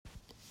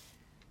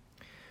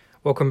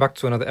Welcome back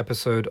to another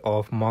episode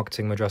of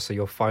Marketing Madrasa,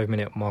 your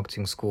 5-minute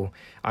marketing school.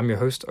 I'm your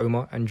host,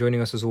 Omar, and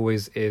joining us as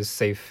always is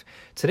Saif.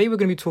 Today we're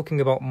going to be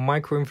talking about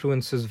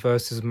micro-influencers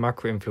versus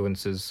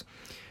macro-influencers.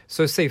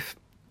 So Saif,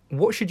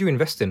 what should you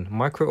invest in,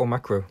 micro or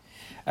macro?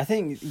 I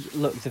think,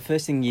 look, the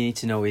first thing you need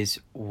to know is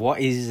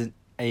what is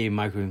a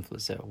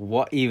micro-influencer?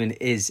 What even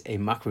is a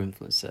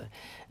macro-influencer?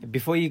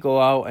 Before you go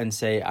out and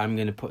say, I'm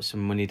going to put some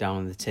money down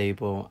on the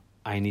table,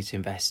 I need to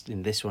invest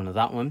in this one or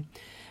that one,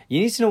 you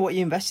need to know what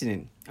you're investing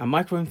in. A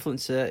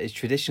micro-influencer is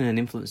traditionally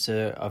an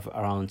influencer of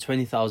around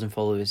 20,000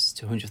 followers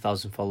to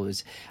 100,000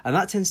 followers. And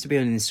that tends to be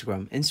on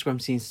Instagram. Instagram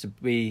seems to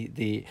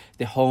be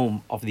the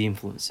home of the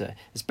influencer,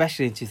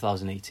 especially in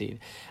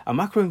 2018. A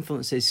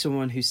macro-influencer is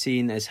someone who's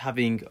seen as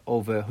having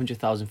over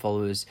 100,000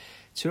 followers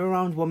to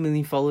around 1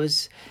 million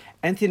followers.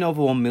 Anything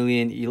over 1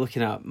 million, you're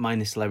looking at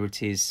minor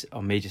celebrities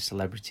or major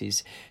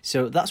celebrities.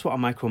 So that's what a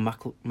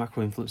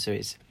macro-influencer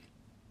is.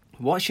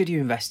 What should you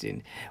invest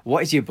in?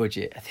 What is your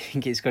budget? I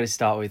think it's got to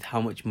start with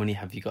how much money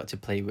have you got to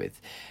play with?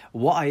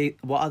 What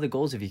are the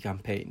goals of your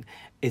campaign?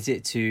 Is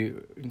it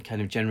to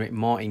kind of generate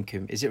more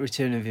income? Is it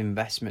return of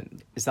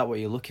investment? Is that what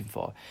you're looking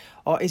for?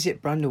 Or is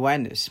it brand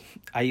awareness?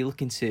 Are you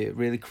looking to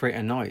really create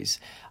a noise?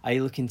 Are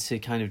you looking to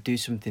kind of do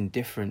something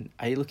different?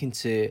 Are you looking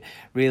to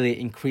really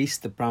increase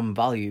the brand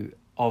value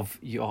of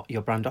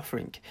your brand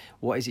offering?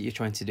 What is it you're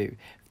trying to do?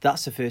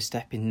 That's the first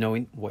step in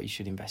knowing what you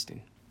should invest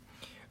in.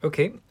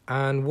 Okay,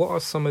 and what are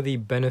some of the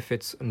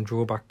benefits and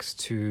drawbacks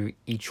to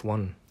each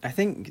one? I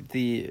think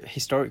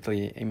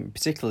historically, in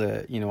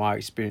particular, our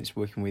experience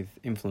working with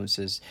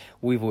influencers,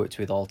 we've worked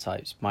with all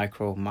types,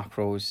 micro,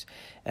 macros,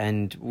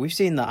 and we've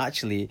seen that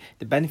actually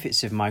the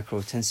benefits of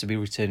micro tends to be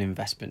return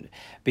investment.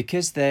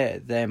 Because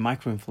they're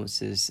micro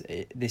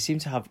influencers, they seem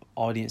to have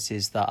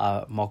audiences that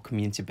are more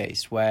community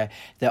based, where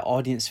their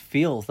audience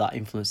feel that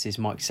influence is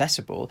more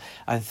accessible,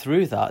 and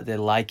through that they're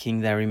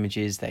liking their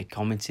images, they're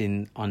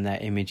commenting on their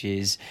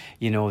images,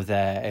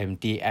 they're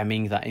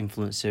DMing that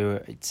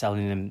influencer,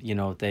 telling them,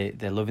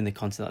 they're loving the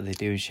content that they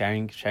do and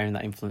sharing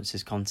that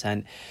influencer's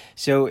content.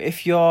 So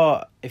if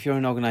you're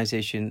an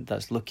organization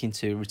that's looking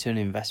for a return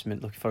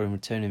investment,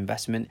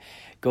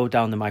 go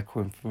down the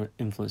micro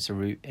influencer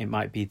route. It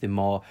might be the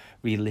more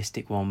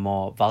realistic one,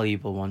 more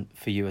valuable one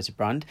for you as a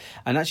brand.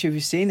 And actually,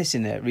 we've seen this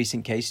in a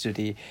recent case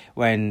study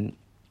when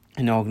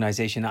an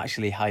organisation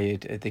actually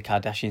hired the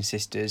Kardashian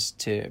sisters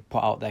to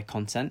put out their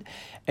content.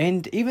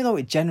 And even though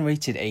it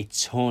generated a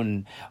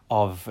ton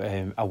of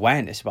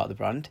awareness about the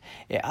brand,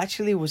 it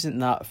actually wasn't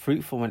that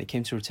fruitful when it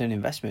came to return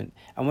investment.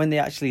 And when they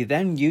actually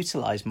then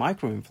utilised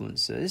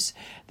micro-influencers,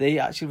 they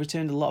actually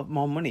returned a lot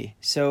more money.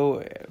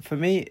 So for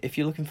me, if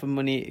you're looking for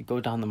money, go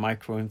down the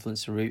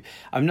micro-influencer route.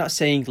 I'm not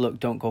saying, look,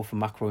 don't go for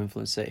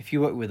macro-influencer. If you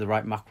work with the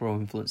right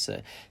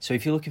macro-influencer, so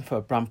if you're looking for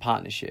a brand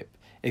partnership,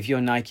 if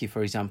you're Nike,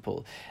 for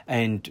example,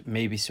 and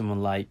maybe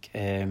someone like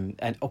an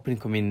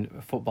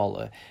up-and-coming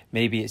footballer,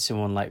 maybe it's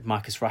someone like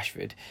Marcus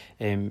Rashford,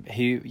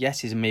 who,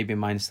 yes, is maybe a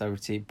minor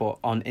celebrity, but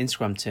on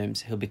Instagram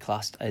terms, he'll be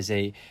classed as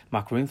a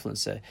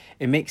macro-influencer.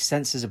 It makes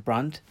sense as a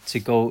brand to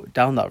go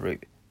down that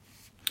route.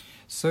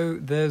 So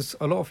there's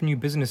a lot of new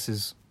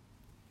businesses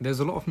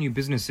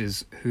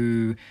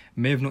who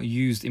may have not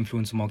used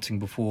influencer marketing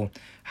before.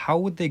 How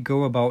would they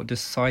go about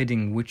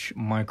deciding which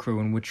micro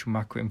and which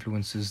macro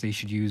influencers they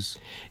should use?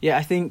 Yeah,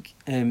 I think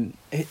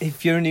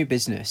if you're a new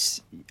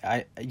business,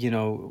 micro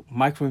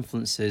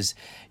influencers,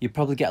 you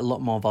probably get a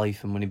lot more value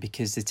for money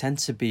because they tend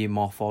to be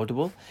more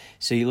affordable.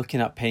 So you're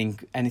looking at paying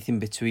anything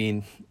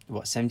between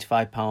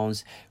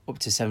 £75 up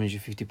to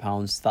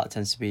 £750. That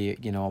tends to be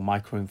a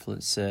micro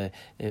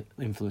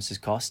influencer's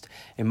cost.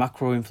 A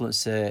macro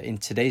influencer in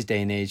today's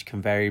day and age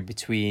can vary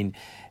between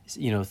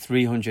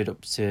 300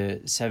 up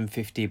to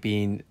 750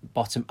 being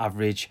bottom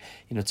average.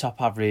 Top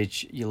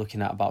average, you're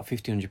looking at about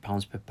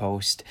 £1,500 per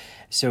post.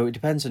 So it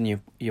depends on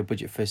your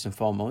budget first and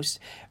foremost.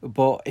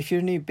 But if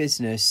you're a new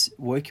business,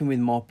 working with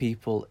more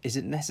people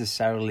isn't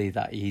necessarily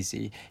that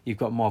easy. You've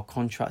got more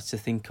contracts to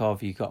think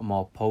of, you've got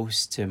more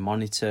posts to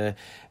monitor,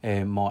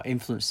 more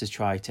influence to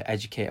try to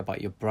educate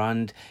about your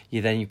brand.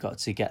 You've got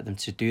to get them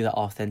to do that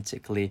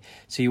authentically.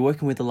 So you're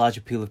working with a larger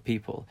pool of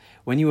people.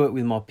 When you work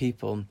with more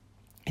people,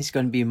 it's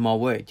going to be more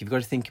work. You've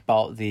got to think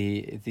about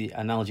the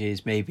analogy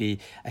is maybe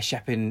a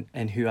shepherd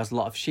and who has a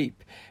lot of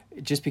sheep.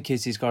 Just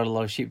because he's got a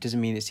lot of sheep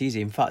doesn't mean it's easy.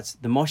 In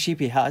fact, the more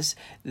sheep he has,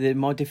 the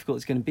more difficult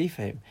it's going to be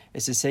for him.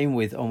 It's the same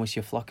with almost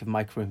your flock of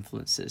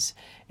micro-influencers.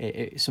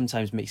 It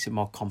sometimes makes it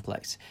more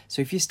complex.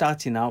 So if you're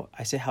starting out,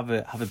 I say have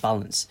a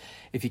balance.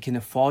 If you can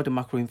afford a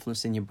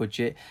macro-influencer in your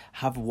budget,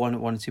 have one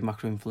or two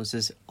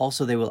macro-influencers.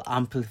 Also, they will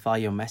amplify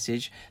your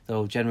message.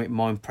 They'll generate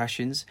more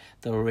impressions.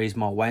 They'll raise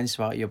more awareness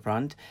about your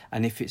brand.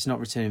 And if it's not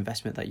return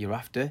investment that you're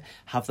after,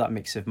 have that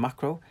mix of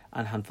macro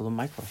and handful of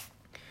micro.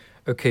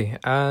 Okay,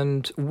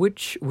 and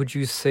which would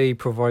you say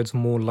provides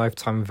more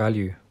lifetime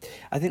value?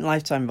 I think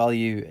lifetime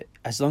value,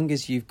 as long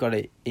as you've got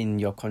it in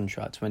your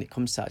contract when it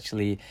comes to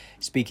actually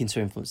speaking to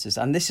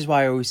influencers. And this is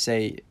why I always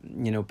say,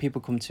 people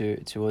come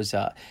to us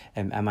at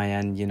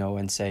MIN,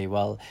 and say,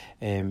 well,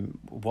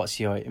 what's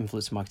your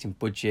influencer marketing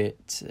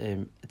budget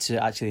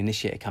to actually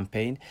initiate a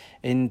campaign?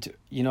 And,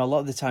 a lot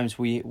of the times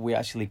we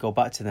actually go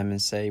back to them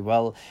and say,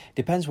 well,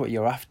 depends what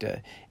you're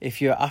after.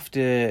 If you're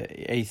after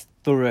a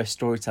thorough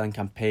storytelling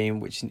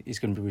campaign, which is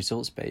going to be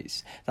results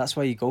based, that's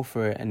why you go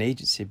for an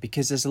agency,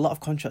 because there's a lot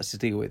of contracts to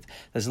deal with.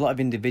 There's a lot of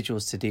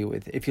individuals to deal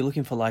with. If you're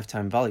looking for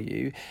lifetime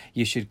value,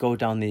 you should go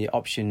down the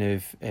option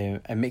of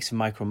a mix of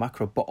micro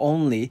macro, but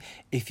only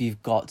if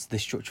you've got the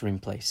structure in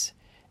place.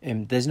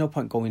 There's no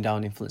point going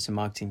down influencer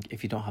marketing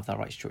if you don't have that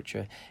right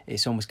structure.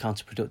 It's almost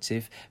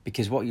counterproductive,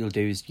 because what you'll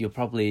do is you'll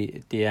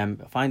probably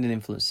find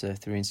an influencer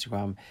through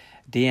Instagram,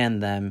 DM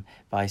them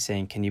by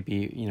saying, can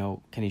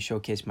you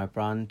showcase my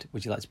brand?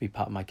 Would you like to be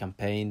part of my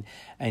campaign?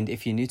 And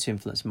if you're new to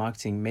influencer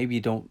marketing, maybe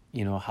you don't,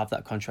 have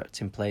that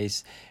contract in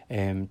place,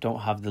 don't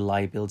have the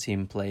liability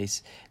in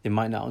place. They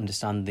might not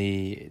understand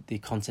the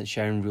content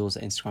sharing rules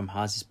that Instagram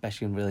has,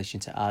 especially in relation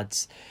to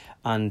ads,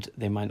 and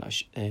they might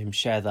not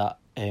share that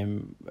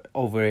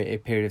over a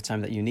period of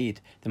time that you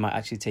need. They might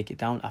actually take it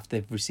down after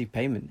they've received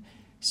payment.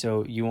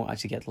 So you won't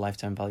actually get the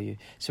lifetime value.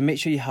 So make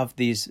sure you have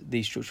these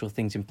structural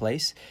things in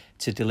place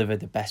to deliver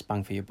the best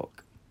bang for your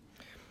buck.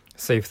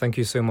 Saif, thank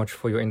you so much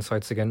for your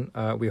insights again.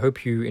 We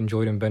hope you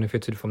enjoyed and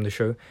benefited from the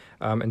show.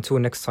 Until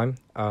next time,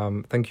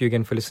 thank you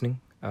again for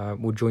listening.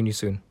 We'll join you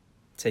soon.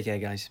 Take care,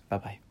 guys.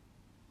 Bye-bye.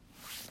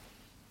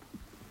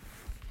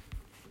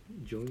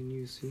 Join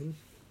you soon.